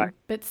do. Right.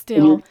 But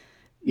still,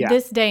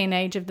 this day and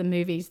age of the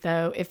movies,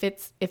 though, if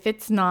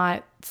it's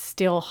not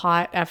still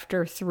hot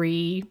after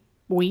 3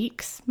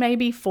 weeks,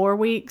 maybe 4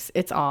 weeks,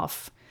 it's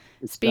off.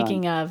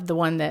 Speaking of the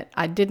one that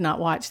I did not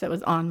watch that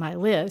was on my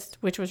list,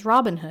 which was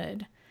Robin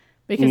Hood.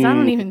 Because I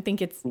don't even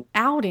think it's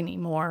out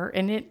anymore,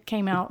 and it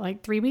came out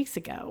like 3 weeks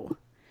ago.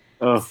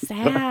 Oh,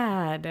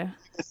 sad.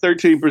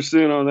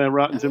 13% on that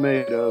Rotten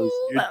Tomatoes.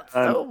 That's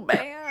so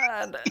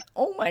bad.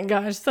 Oh my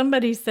gosh!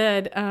 Somebody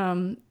said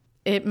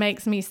it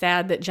makes me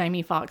sad that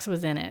Jamie Foxx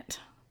was in it.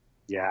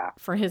 Yeah.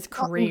 For his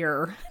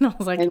career, and I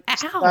was like,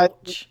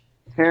 ouch.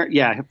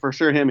 Yeah, for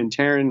sure. Him and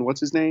Taron,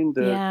 what's his name?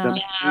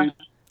 I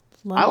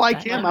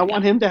like him. I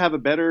want him to have a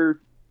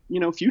better,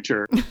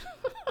 future.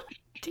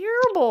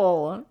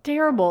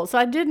 Terrible. So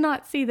I did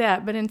not see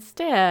that, but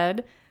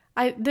instead,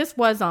 this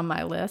was on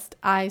my list.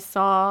 I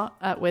saw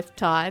with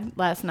Todd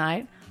last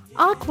night,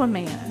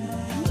 Aquaman.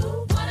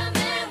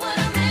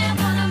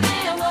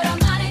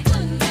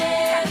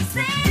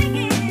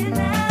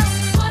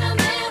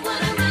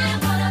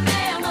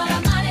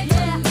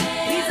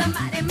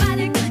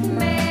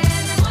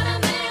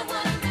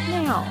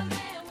 Now,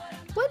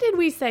 what did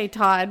we say,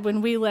 Todd,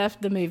 when we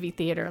left the movie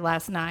theater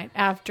last night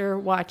after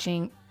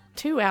watching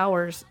 2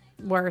 hours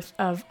worth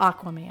of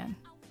Aquaman?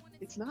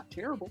 It's not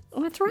terrible.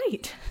 Oh, that's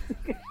right.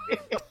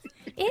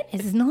 It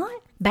is not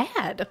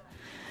bad.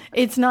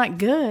 It's not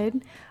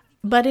good,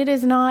 but it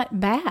is not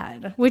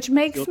bad, which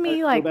makes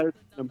me like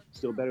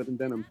still better than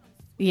Venom.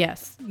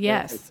 Yes.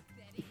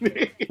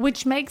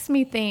 Which makes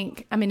me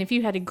think, I mean, if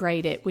you had to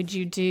grade it, would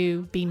you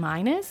do B-?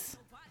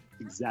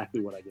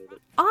 Exactly what I gave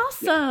it.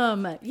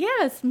 Awesome. Yeah.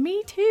 Yes,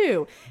 me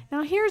too.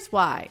 Now here's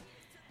why.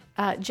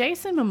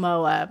 Jason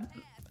Momoa,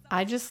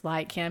 I just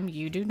like him.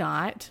 You do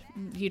not.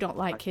 You don't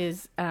like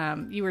his.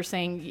 You were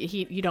saying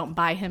you don't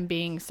buy him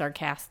being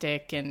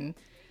sarcastic and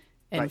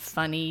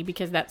funny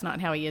because that's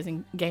not how he is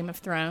in Game of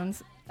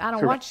Thrones. I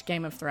don't watch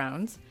Game of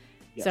Thrones,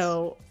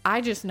 so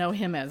I just know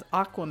him as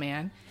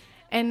Aquaman.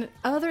 And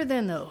other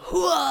than the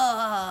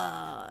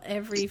hooah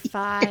every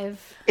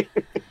 5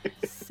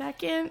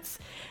 seconds,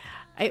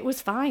 it was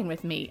fine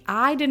with me.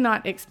 I did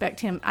not expect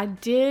him. I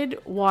did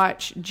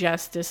watch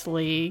Justice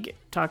League.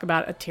 Talk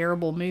about a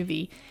terrible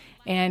movie.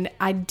 And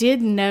I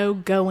did know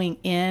going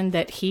in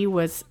that he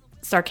was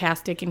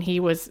sarcastic and he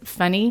was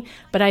funny,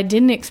 but I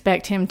didn't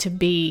expect him to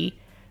be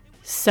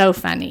so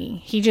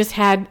funny. He just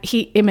had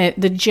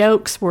the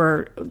jokes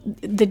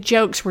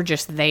were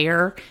just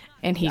there,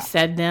 and he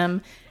said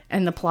them,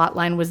 and the plot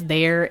line was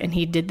there, and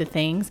he did the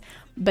things.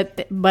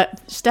 But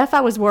stuff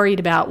I was worried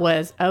about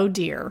was, oh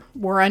dear,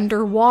 we're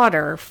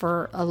underwater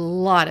for a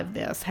lot of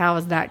this. How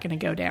is that going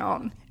to go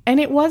down? And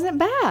it wasn't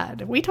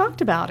bad. We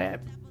talked about it.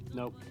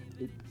 Nope.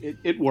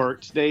 It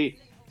worked. They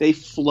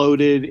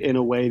floated in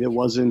a way that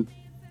wasn't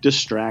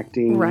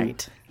distracting.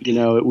 Right.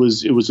 It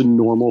was a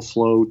normal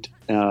float.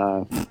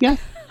 Yeah.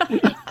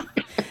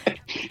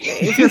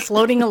 If you're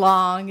floating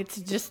along, it's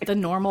just the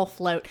normal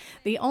float.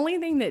 The only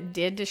thing that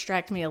did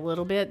distract me a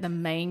little bit, the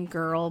main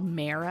girl,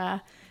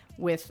 Mara,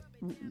 with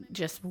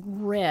just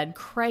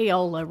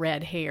Crayola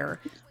red hair.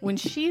 When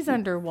she's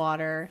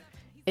underwater,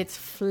 it's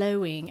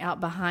flowing out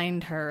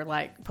behind her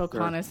like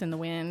Pocahontas in the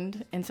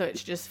wind. And so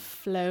it's just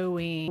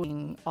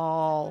flowing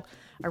all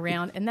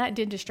around. And that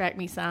did distract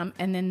me some.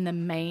 And then the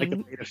main... Like a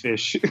beta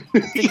fish.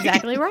 That's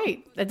exactly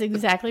right. That's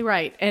exactly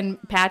right. And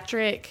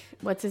Patrick,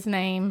 what's his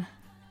name?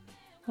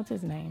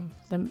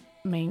 The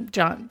main...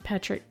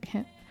 Patrick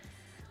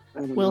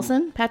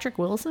Wilson? Patrick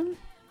Wilson?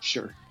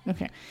 Sure.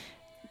 Okay.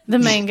 The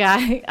main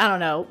guy, I don't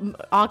know,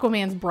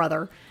 Aquaman's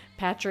brother,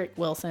 Patrick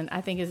Wilson, I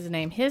think is his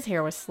name, his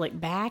hair was slicked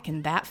back,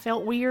 and that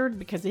felt weird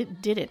because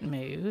it didn't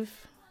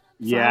move.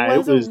 So I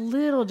was a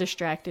little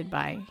distracted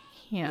by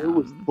him. It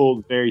was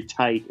pulled very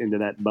tight into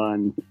that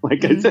bun,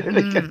 like I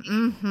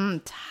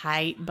said.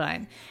 Tight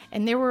bun.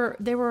 And there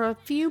were a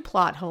few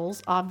plot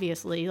holes,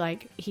 obviously.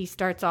 Like, he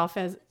starts off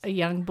as a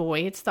young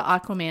boy. It's the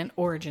Aquaman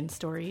origin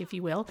story, if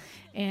you will.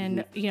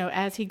 And,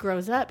 as he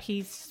grows up,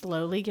 he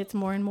slowly gets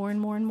more and more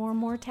and more and more and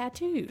more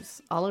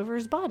tattoos all over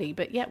his body.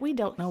 But yet we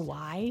don't know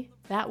why.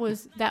 That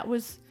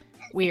was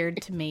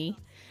weird to me.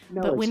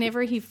 No, but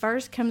whenever he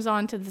first comes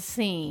onto the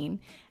scene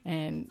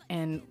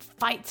and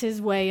fights his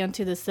way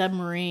onto the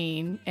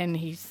submarine, and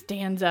he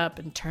stands up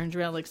and turns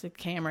around, looks at the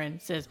camera,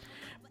 and says,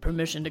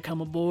 "Permission to come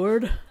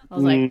aboard?" I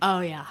was like, oh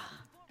yeah,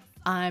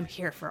 I'm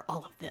here for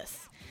all of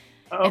this.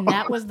 Oh. And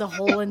that was the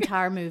whole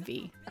entire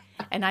movie.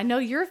 And I know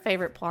your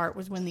favorite part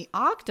was when the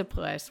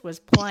octopus was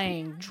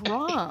playing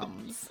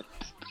drums.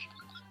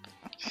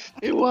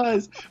 It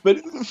was, but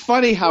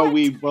funny how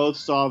we both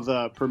saw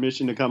the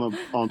permission to come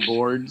on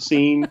board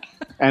scene,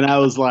 and I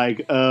was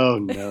like, oh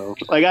no.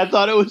 Like, I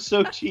thought it was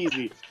so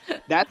cheesy.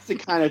 That's the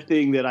kind of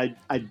thing that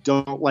I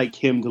don't like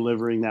him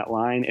delivering that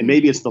line, and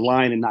maybe it's the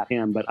line and not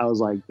him, but I was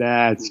like,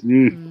 that's,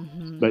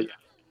 but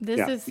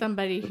This is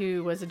somebody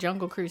who was a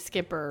Jungle Cruise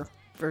skipper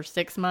for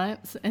 6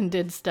 months and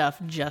did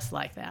stuff just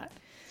like that.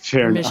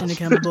 Permission to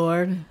come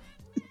aboard.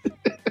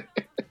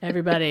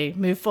 Everybody,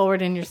 move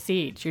forward in your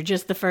seats. You're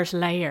just the first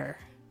layer.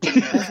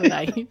 That's what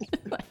I used to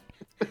like.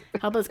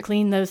 Help us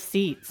clean those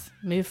seats.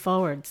 Move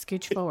forward.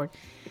 Scooch forward.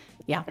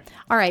 Yeah.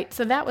 All right.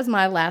 So that was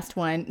my last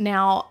one.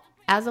 Now,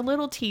 as a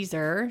little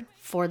teaser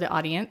for the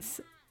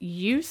audience,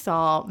 you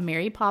saw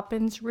Mary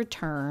Poppins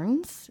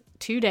Returns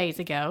 2 days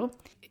ago.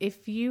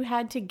 If you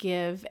had to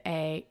give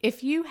a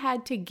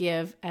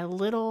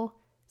little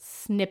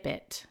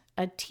snippet,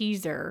 a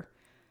teaser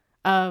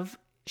of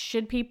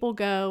should people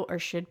go or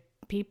should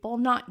people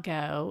not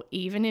go,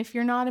 even if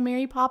you're not a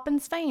Mary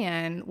Poppins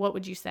fan, what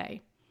would you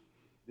say?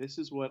 This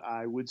is what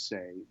I would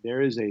say.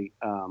 There is a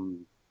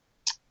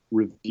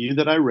review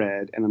that I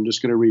read, and I'm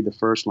just going to read the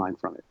first line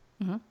from it.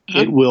 Mm-hmm.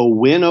 It will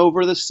win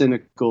over the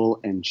cynical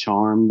and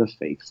charm the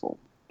faithful.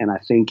 And I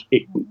think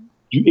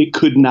it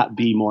could not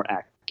be more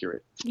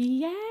accurate.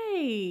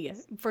 Yay!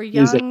 For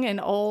young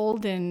and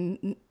old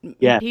and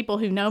people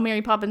who know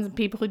Mary Poppins and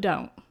people who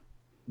don't.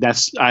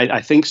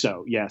 I think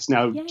so, yes.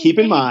 Now, keep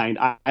in mind,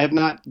 I have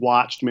not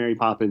watched Mary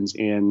Poppins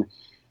in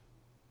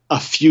a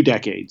few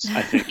decades,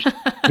 I think.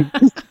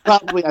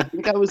 I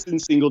think I was in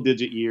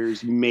single-digit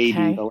years,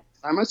 maybe the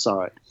last time I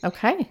saw it.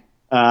 Okay.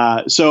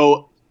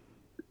 So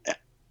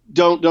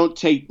don't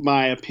take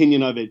my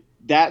opinion of it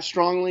that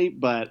strongly,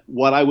 but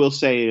what I will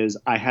say is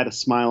I had a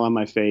smile on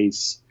my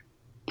face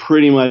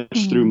pretty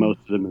much through most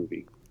of the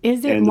movie.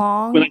 Is it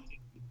long?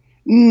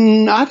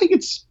 I think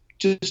it's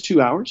just 2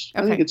 hours.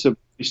 Okay. I think it's a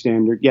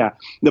standard. Yeah.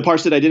 The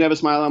parts that I didn't have a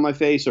smile on my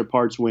face are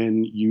parts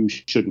when you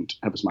shouldn't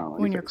have a smile on your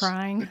face. When you're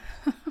crying.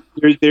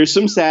 There's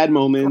some sad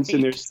moments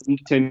and there's some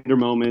tender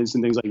moments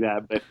and things like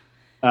that. But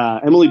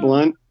Emily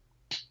Blunt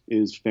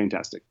is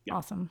fantastic. Yeah.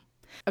 Awesome.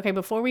 Okay,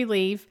 before we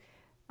leave,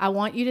 I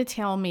want you to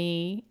tell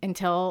me and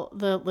tell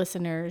the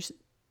listeners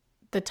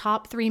the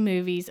top 3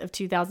 movies of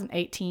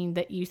 2018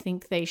 that you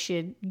think they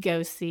should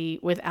go see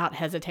without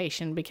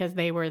hesitation because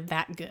they were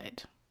that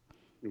good.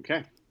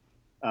 Okay.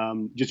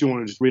 You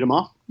want to just read them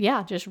off?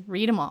 Yeah, just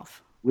read them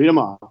off. Read them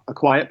off. A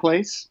Quiet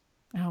Place.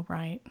 Oh,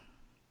 right.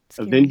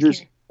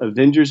 Avengers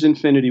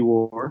Infinity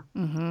War.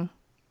 Mm-hmm.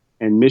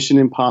 And Mission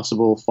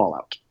Impossible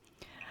Fallout.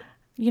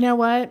 You know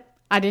what?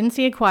 I didn't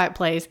see A Quiet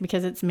Place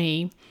because it's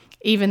me,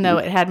 even though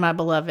it had my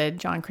beloved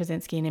John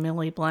Krasinski and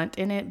Emily Blunt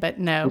in it. But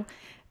no.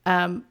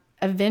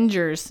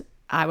 Avengers,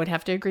 I would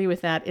have to agree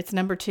with that. It's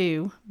number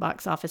 2,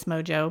 Box Office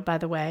Mojo, by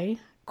the way.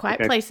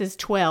 Quiet Place is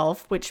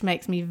 12, which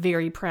makes me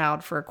very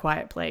proud for A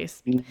Quiet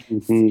Place.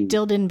 Mm-hmm.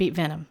 Still didn't beat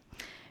Venom.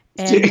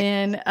 And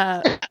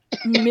then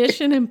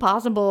Mission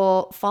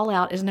Impossible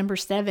Fallout is number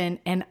 7,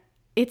 and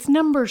it's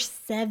number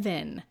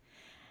 7.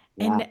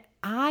 Yeah. And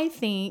I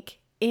think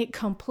it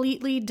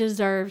completely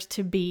deserves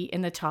to be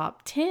in the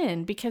top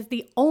 10 because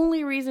the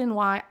only reason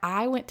why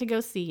I went to go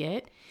see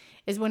it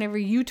is whenever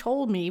you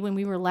told me when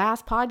we were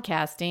last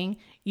podcasting,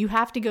 you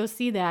have to go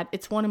see that.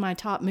 It's one of my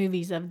top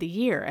movies of the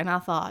year. And I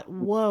thought,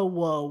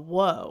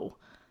 whoa.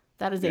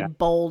 That is a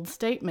bold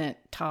statement,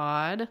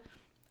 Todd.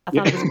 I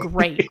thought it was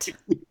great.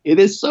 It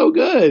is so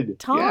good.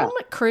 Tom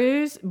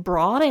Cruise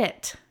brought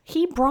it.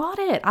 He brought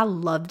it. I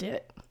loved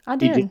it. I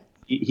did.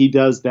 He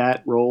does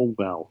that role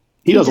well.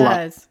 He does a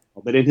lot.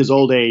 But in his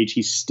old age,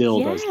 he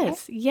still does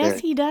that. Yes,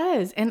 he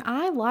does. And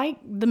I like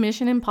the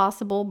Mission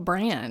Impossible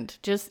brand.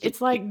 It's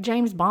like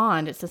James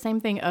Bond. It's the same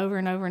thing over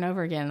and over and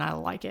over again. And I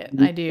like it.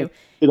 I do.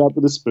 It up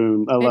with a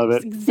spoon. I love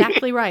it.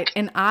 Exactly right.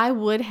 And I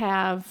would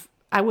have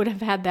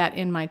had that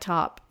in my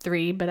top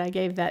 3, but I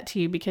gave that to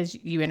you because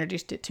you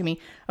introduced it to me.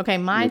 Okay,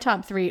 my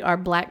top 3 are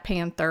Black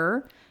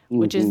Panther,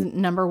 which is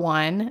number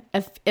 1.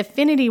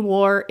 Infinity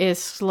War is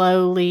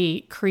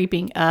slowly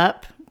creeping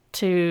up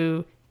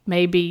to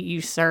maybe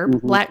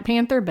usurp Black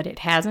Panther, but it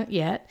hasn't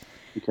yet.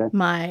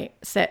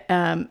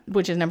 Okay.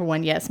 Which is number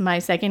 1, yes. My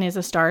second is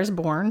A Star Is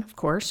Born, of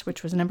course,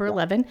 which was number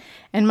 11.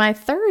 And my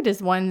third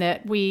is one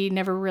that we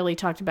never really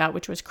talked about,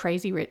 which was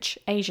Crazy Rich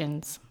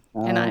Asians.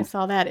 And I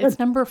saw that. It's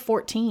number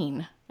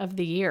 14 of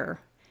the year.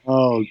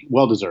 Oh,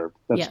 well deserved.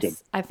 That's yes, good.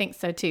 I think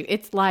so too.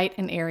 It's light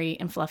and airy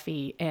and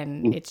fluffy,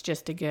 and it's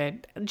just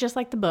just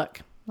like the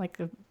book, like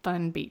a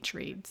fun beach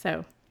read.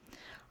 So,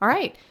 all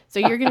right. So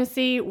you're going to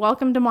see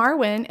Welcome to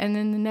Marwen, and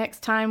then the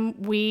next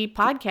time we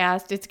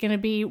podcast, it's going to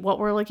be what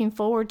we're looking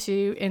forward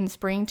to in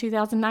spring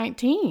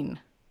 2019.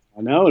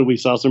 I know, and we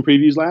saw some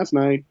previews last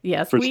night.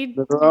 Yes,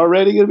 they're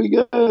already going to be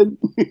good.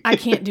 I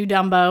can't do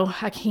Dumbo.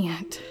 I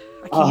can't do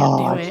it.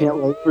 I can't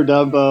wait for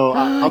Dumbo.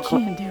 I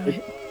can't do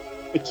it.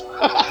 It's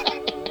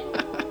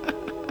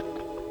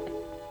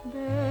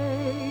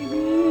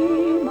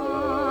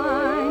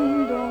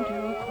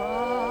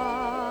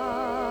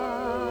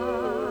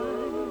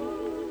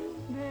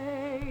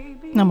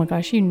Oh my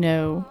gosh,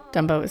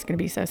 Dumbo is going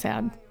to be so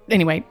sad.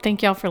 Anyway,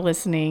 thank y'all for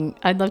listening.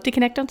 I'd love to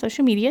connect on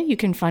social media. You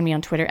can find me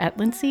on Twitter at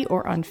Lindsay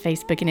or on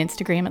Facebook and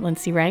Instagram at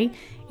Lindsay Ray.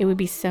 It would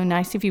be so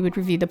nice if you would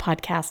review the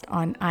podcast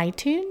on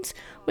iTunes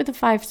with a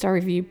 5-star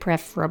review,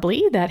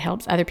 preferably. That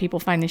helps other people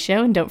find the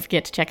show. And don't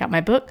forget to check out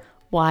my book,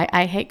 Why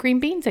I Hate Green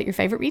Beans, at your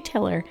favorite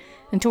retailer.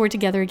 Until we're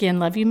together again,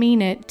 love you,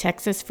 mean it.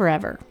 Texas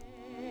forever.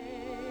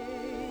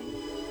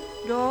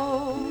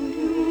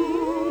 Don't